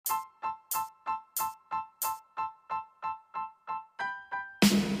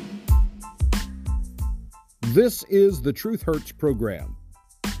This is the Truth Hurts program.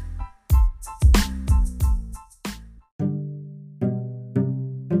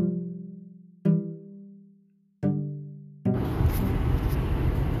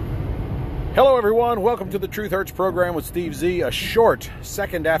 Hello, everyone. Welcome to the Truth Hurts program with Steve Z. A short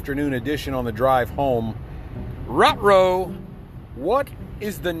second afternoon edition on the drive home. Ruh-roh, what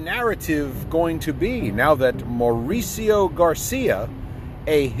is the narrative going to be now that Mauricio Garcia,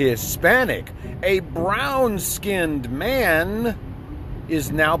 a Hispanic, a brown-skinned man,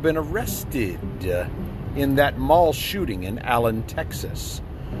 is now been arrested in that mall shooting in Allen, Texas?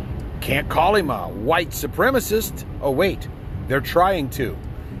 Can't call him a white supremacist. Oh, wait, they're trying to.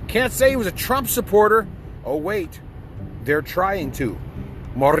 Can't say he was a Trump supporter. Oh, wait, they're trying to.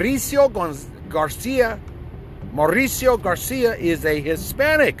 Mauricio Garcia is a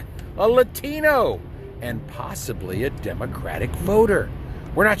Hispanic, a Latino, and possibly a Democratic voter.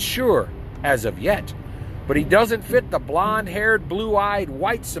 We're not sure as of yet, but he doesn't fit the blonde-haired, blue-eyed,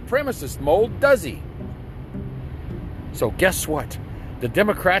 white supremacist mold, does he? So guess what? The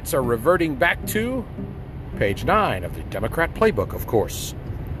Democrats are reverting back to page 9 of the Democrat playbook, of course.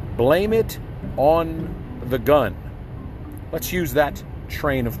 Blame it on the gun. Let's use that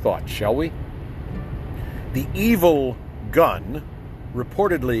train of thought, shall we? The evil gun,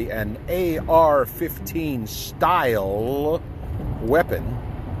 reportedly an AR-15 style weapon.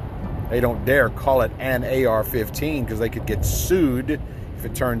 They don't dare call it an AR-15 because they could get sued if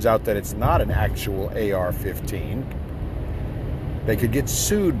it turns out that it's not an actual AR-15. They could get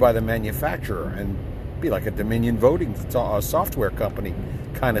sued by the manufacturer and be like a Dominion Voting software company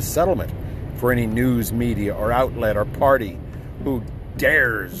kind of settlement for any news media or outlet or party who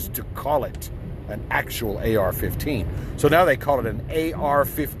dares to call it an actual AR-15. So now they call it an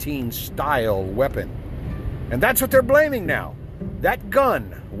AR-15 style weapon. And that's what they're blaming now. That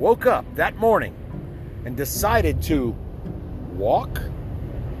gun woke up that morning and decided to walk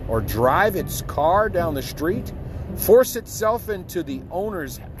or drive its car down the street, force itself into the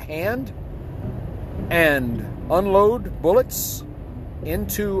owner's hand, and unload bullets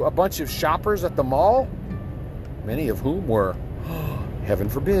into a bunch of shoppers at the mall, many of whom were, heaven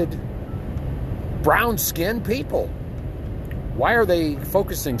forbid, brown-skinned people. Why are they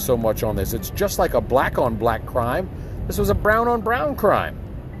focusing so much on this? It's just like a black-on-black crime. This was a brown-on-brown crime.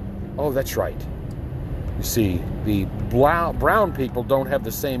 Oh, that's right. You see, the brown people don't have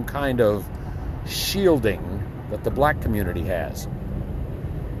the same kind of shielding that the black community has.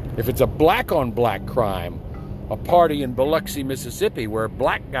 If it's a black-on-black crime, a party in Biloxi, Mississippi, where a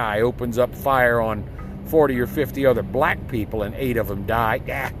black guy opens up fire on 40 or 50 other black people and 8 of them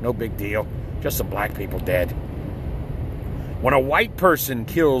die, no big deal. Just some black people dead. When a white person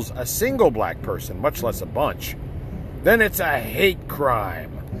kills a single black person, much less a bunch, then it's a hate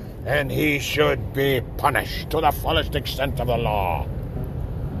crime, and he should be punished to the fullest extent of the law.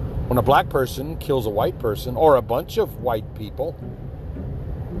 When a black person kills a white person, or a bunch of white people,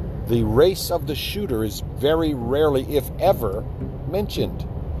 the race of the shooter is very rarely, if ever, mentioned.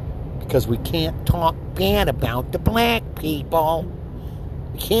 Because we can't talk bad about the black people.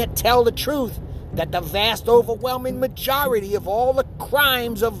 We can't tell the truth that the vast overwhelming majority of all the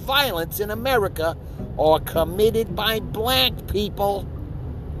crimes of violence in America are committed by black people.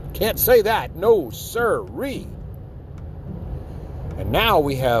 Can't say that. No, sirree. And now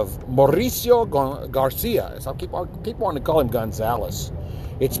we have Mauricio Garcia. So I keep wanting to call him Gonzalez.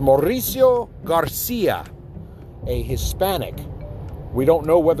 It's Mauricio Garcia, a Hispanic. We don't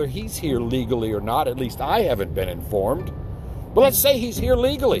know whether he's here legally or not. At least I haven't been informed. But let's say he's here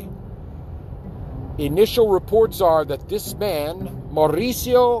legally. Initial reports are that this man,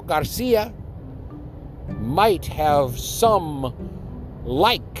 Mauricio Garcia, might have some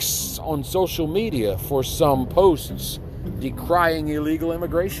likes on social media for some posts decrying illegal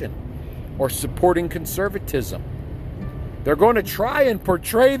immigration or supporting conservatism. They're going to try and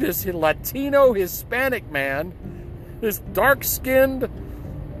portray this Latino Hispanic man, this dark-skinned,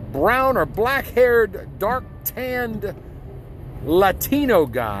 brown or black-haired, dark-tanned Latino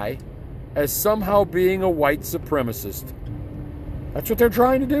guy as somehow being a white supremacist. That's what they're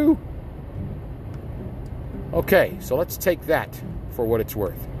trying to do. Okay, so let's take that for what it's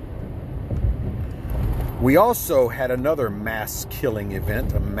worth. We also had another mass killing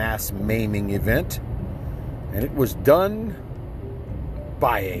event, a mass maiming event, and it was done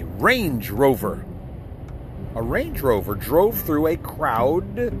by a Range Rover. A Range Rover drove through a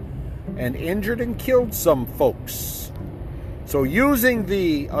crowd and injured and killed some folks. So using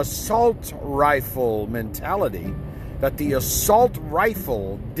the assault rifle mentality, that the assault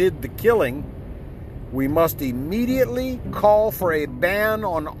rifle did the killing, we must immediately call for a ban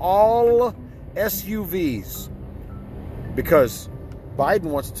on all SUVs, because Biden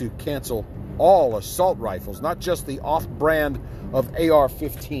wants to cancel all assault rifles, not just the off-brand of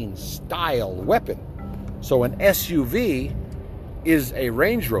AR-15 style weapon. So an SUV is a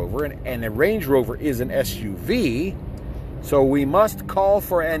Range Rover, and a Range Rover is an SUV. So we must call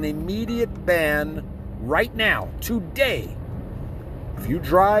for an immediate ban right now, today. If you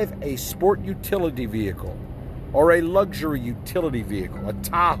drive a sport utility vehicle or a luxury utility vehicle, a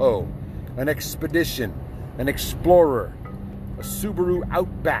Tahoe, an Expedition, an Explorer, a Subaru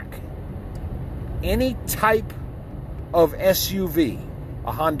Outback, any type of SUV,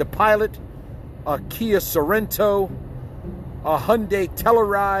 a Honda Pilot, a Kia Sorento, a Hyundai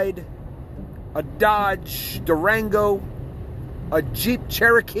Telluride, a Dodge Durango, a Jeep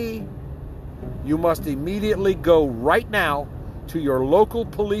Cherokee, you must immediately go right now to your local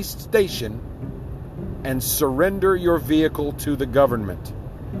police station and surrender your vehicle to the government.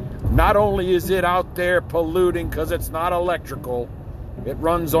 Not only is it out there polluting because it's not electrical, it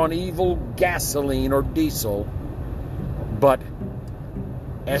runs on evil gasoline or diesel, but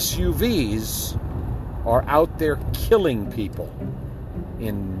SUVs are out there killing people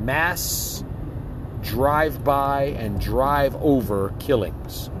in mass drive-by and drive-over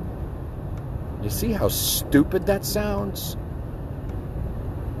killings. You see how stupid that sounds?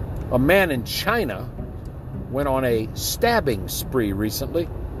 A man in China went on a stabbing spree recently.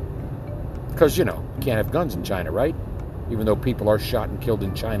 Because, you know, you can't have guns in China, right? Even though people are shot and killed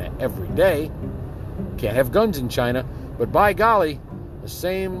in China every day. Can't have guns in China. But by golly, the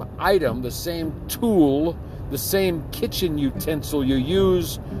same item, the same tool, the same kitchen utensil you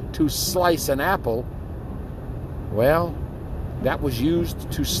use to slice an apple, well, that was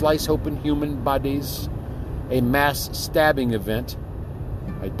used to slice open human bodies. A mass stabbing event.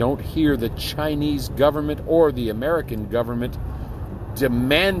 I don't hear the Chinese government or the American government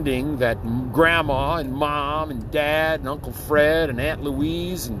demanding that Grandma and Mom and Dad and Uncle Fred and Aunt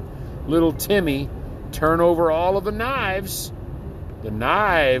Louise and little Timmy turn over all of the knives. The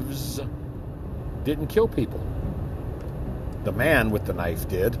knives didn't kill people. The man with the knife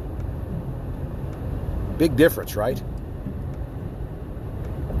did. Big difference, right?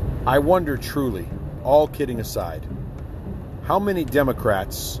 I wonder truly, all kidding aside, how many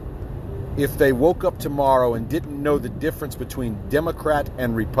Democrats, if they woke up tomorrow and didn't know the difference between Democrat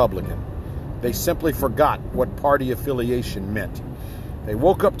and Republican, they simply forgot what party affiliation meant. They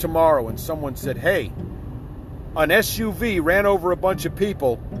woke up tomorrow and someone said, hey, an SUV ran over a bunch of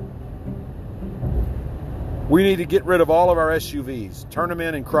people. We need to get rid of all of our SUVs. Turn them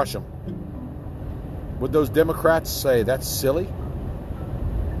in and crush them. Would those Democrats say that's silly?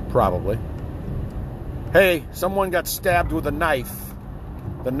 Probably. Hey, someone got stabbed with a knife.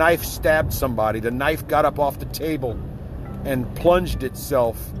 The knife stabbed somebody. The knife got up off the table and plunged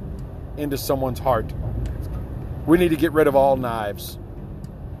itself into someone's heart. We need to get rid of all knives.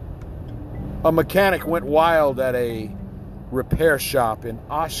 A mechanic went wild at a repair shop in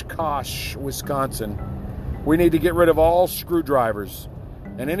Oshkosh, Wisconsin. We need to get rid of all screwdrivers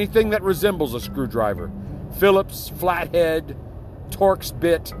and anything that resembles a screwdriver. Phillips, flathead, Torx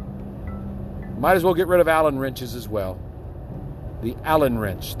bit. Might as well get rid of Allen wrenches as well. The Allen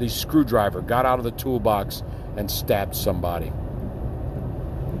wrench, the screwdriver, got out of the toolbox and stabbed somebody.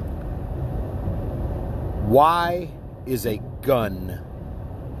 Why is a gun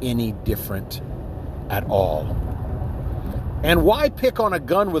any different at all? And why pick on a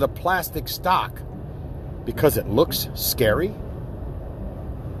gun with a plastic stock? Because it looks scary?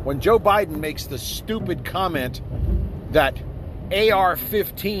 When Joe Biden makes the stupid comment that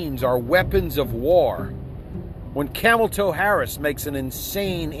AR-15s are weapons of war, when Camel Toe Harris makes an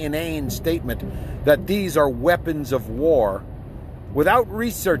inane statement that these are weapons of war, without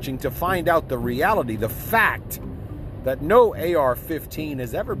researching to find out the reality, the fact that no AR-15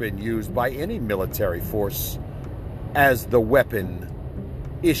 has ever been used by any military force as the weapon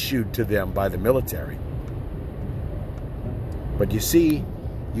issued to them by the military. But you see,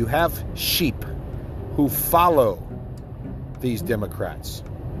 you have sheep who follow these Democrats.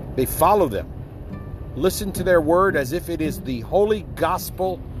 They follow them. Listen to their word as if it is the holy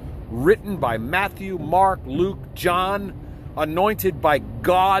gospel written by Matthew, Mark, Luke, John, anointed by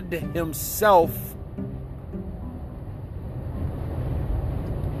God himself.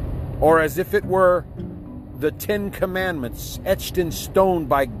 Or as if it were the Ten Commandments etched in stone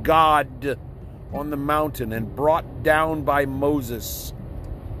by God on the mountain and brought down by Moses.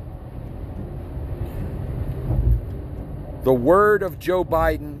 The word of Joe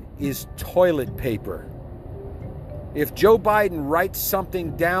Biden is toilet paper. If Joe Biden writes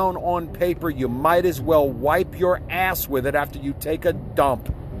something down on paper, you might as well wipe your ass with it after you take a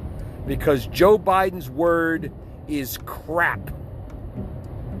dump. because Joe Biden's word is crap.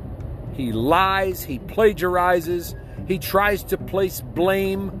 He lies, he plagiarizes, he tries to place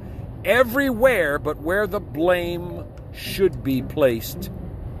blame everywhere but where the blame should be placed,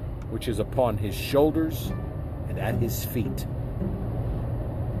 which is upon his shoulders and at his feet.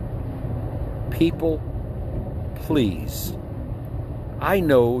 People, please. I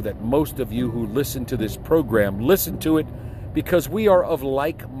know that most of you who listen to this program listen to it because we are of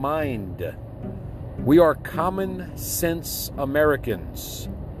like mind. We are common sense Americans.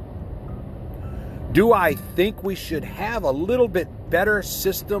 Do I think we should have a little bit better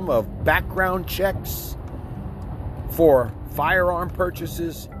system of background checks for firearm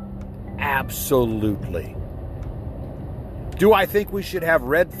purchases? Absolutely. Do I think we should have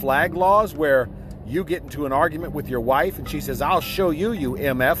red flag laws where you get into an argument with your wife and she says, "I'll show you, you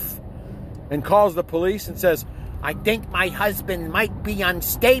MF," and calls the police and says, "I think my husband might be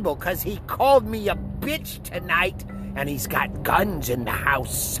unstable because he called me a bitch tonight and he's got guns in the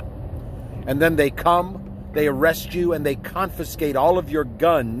house." And then they come, they arrest you, and they confiscate all of your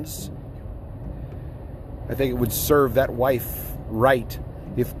guns. I think it would serve that wife right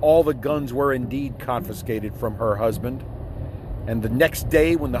if all the guns were indeed confiscated from her husband. And the next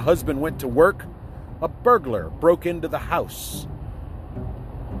day, when the husband went to work, a burglar broke into the house.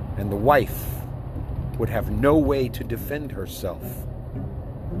 And the wife would have no way to defend herself.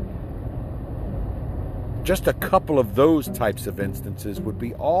 Just a couple of those types of instances would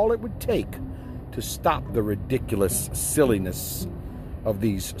be all it would take to stop the ridiculous silliness of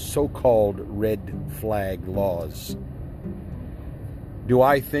these so-called red flag laws. Do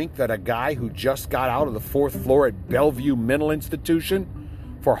I think that a guy who just got out of the 4th floor at Bellevue Mental Institution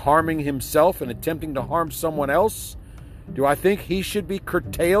for harming himself and attempting to harm someone else, do I think he should be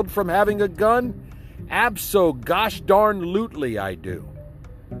curtailed from having a gun? Abso-gosh-darn-lutely I do.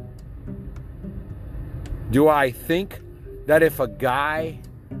 Do I think that if a guy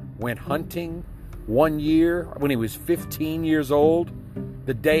went hunting one year when he was 15 years old,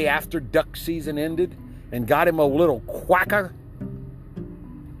 the day after duck season ended, and got him a little quacker,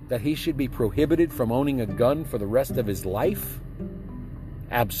 that he should be prohibited from owning a gun for the rest of his life?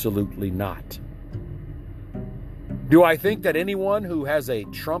 Absolutely not. Do I think that anyone who has a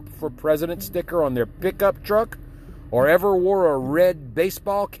Trump for President sticker on their pickup truck or ever wore a red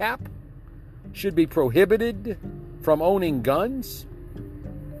baseball cap should be prohibited from owning guns?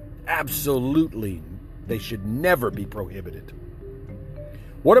 Absolutely. They should never be prohibited.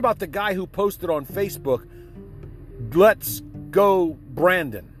 What about the guy who posted on Facebook, "Let's go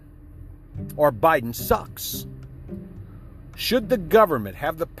Brandon," or "Biden sucks"? Should the government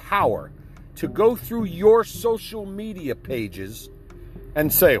have the power to go through your social media pages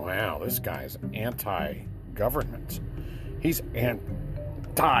and say, "Wow, this guy's anti-government. He's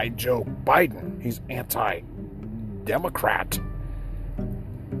anti-Joe Biden. He's anti-Democrat.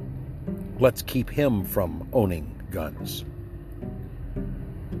 Let's keep him from owning guns"?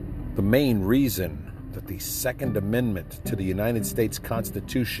 The main reason that the Second Amendment to the United States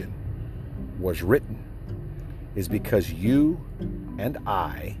Constitution was written is because you and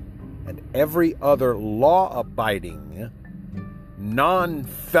I and every other law-abiding,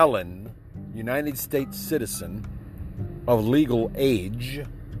 non-felon United States citizen of legal age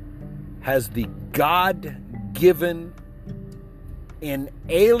has the God-given,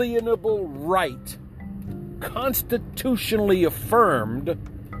 inalienable right, constitutionally affirmed,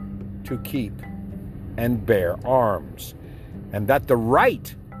 to keep and bear arms. And that the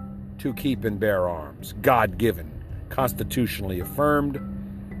right to keep and bear arms, God-given, constitutionally affirmed,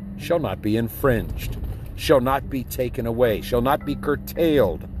 shall not be infringed, shall not be taken away, shall not be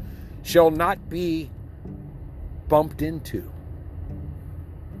curtailed, shall not be bumped into.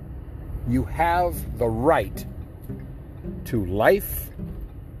 You have the right to life,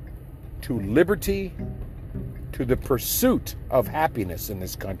 to liberty, to the pursuit of happiness in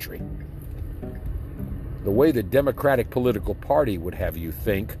this country. The way the Democratic political party would have you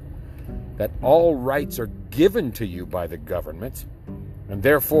think that all rights are given to you by the government, and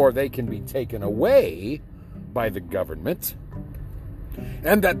therefore they can be taken away by the government,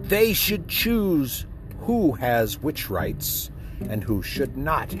 and that they should choose who has which rights and who should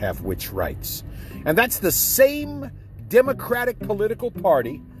not have which rights. And that's the same Democratic political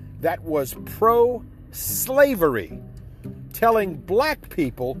party that was pro-slavery, telling black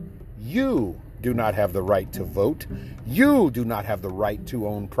people, "You do not have the right to vote. You do not have the right to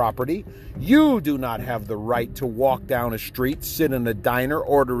own property. You do not have the right to walk down a street, sit in a diner,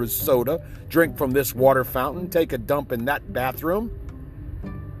 order a soda, drink from this water fountain, take a dump in that bathroom."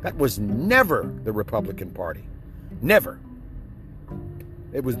 That was never the Republican Party. Never.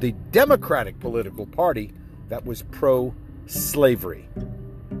 It was the Democratic political party that was pro-slavery.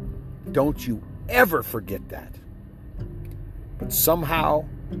 Don't you ever forget that. But somehow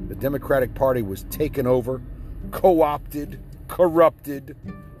the Democratic Party was taken over, co-opted, corrupted,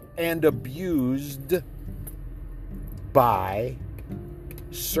 and abused by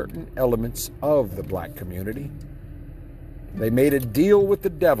certain elements of the black community. They made a deal with the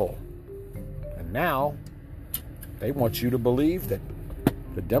devil. And now they want you to believe that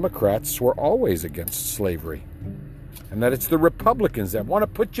the Democrats were always against slavery and that it's the Republicans that want to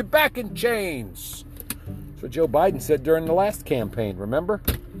put you back in chains. That's what Joe Biden said during the last campaign, remember?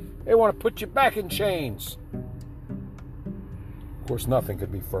 They want to put you back in chains. Of course, nothing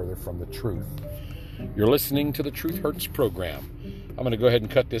could be further from the truth. You're listening to the Truth Hurts program. I'm going to go ahead and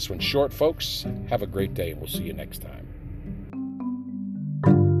cut this one short, folks. Have a great day, and we'll see you next time.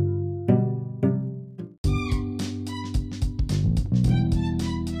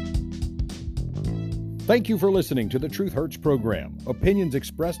 Thank you for listening to the Truth Hurts program. Opinions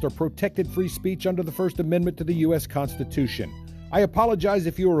expressed are protected free speech under the First Amendment to the U.S. Constitution. I apologize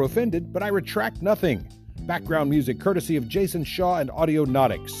if you were offended, but I retract nothing. Background music courtesy of Jason Shaw and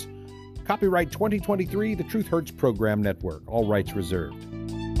Audionautics. Copyright 2023, the Truth Hurts Program Network. All rights reserved.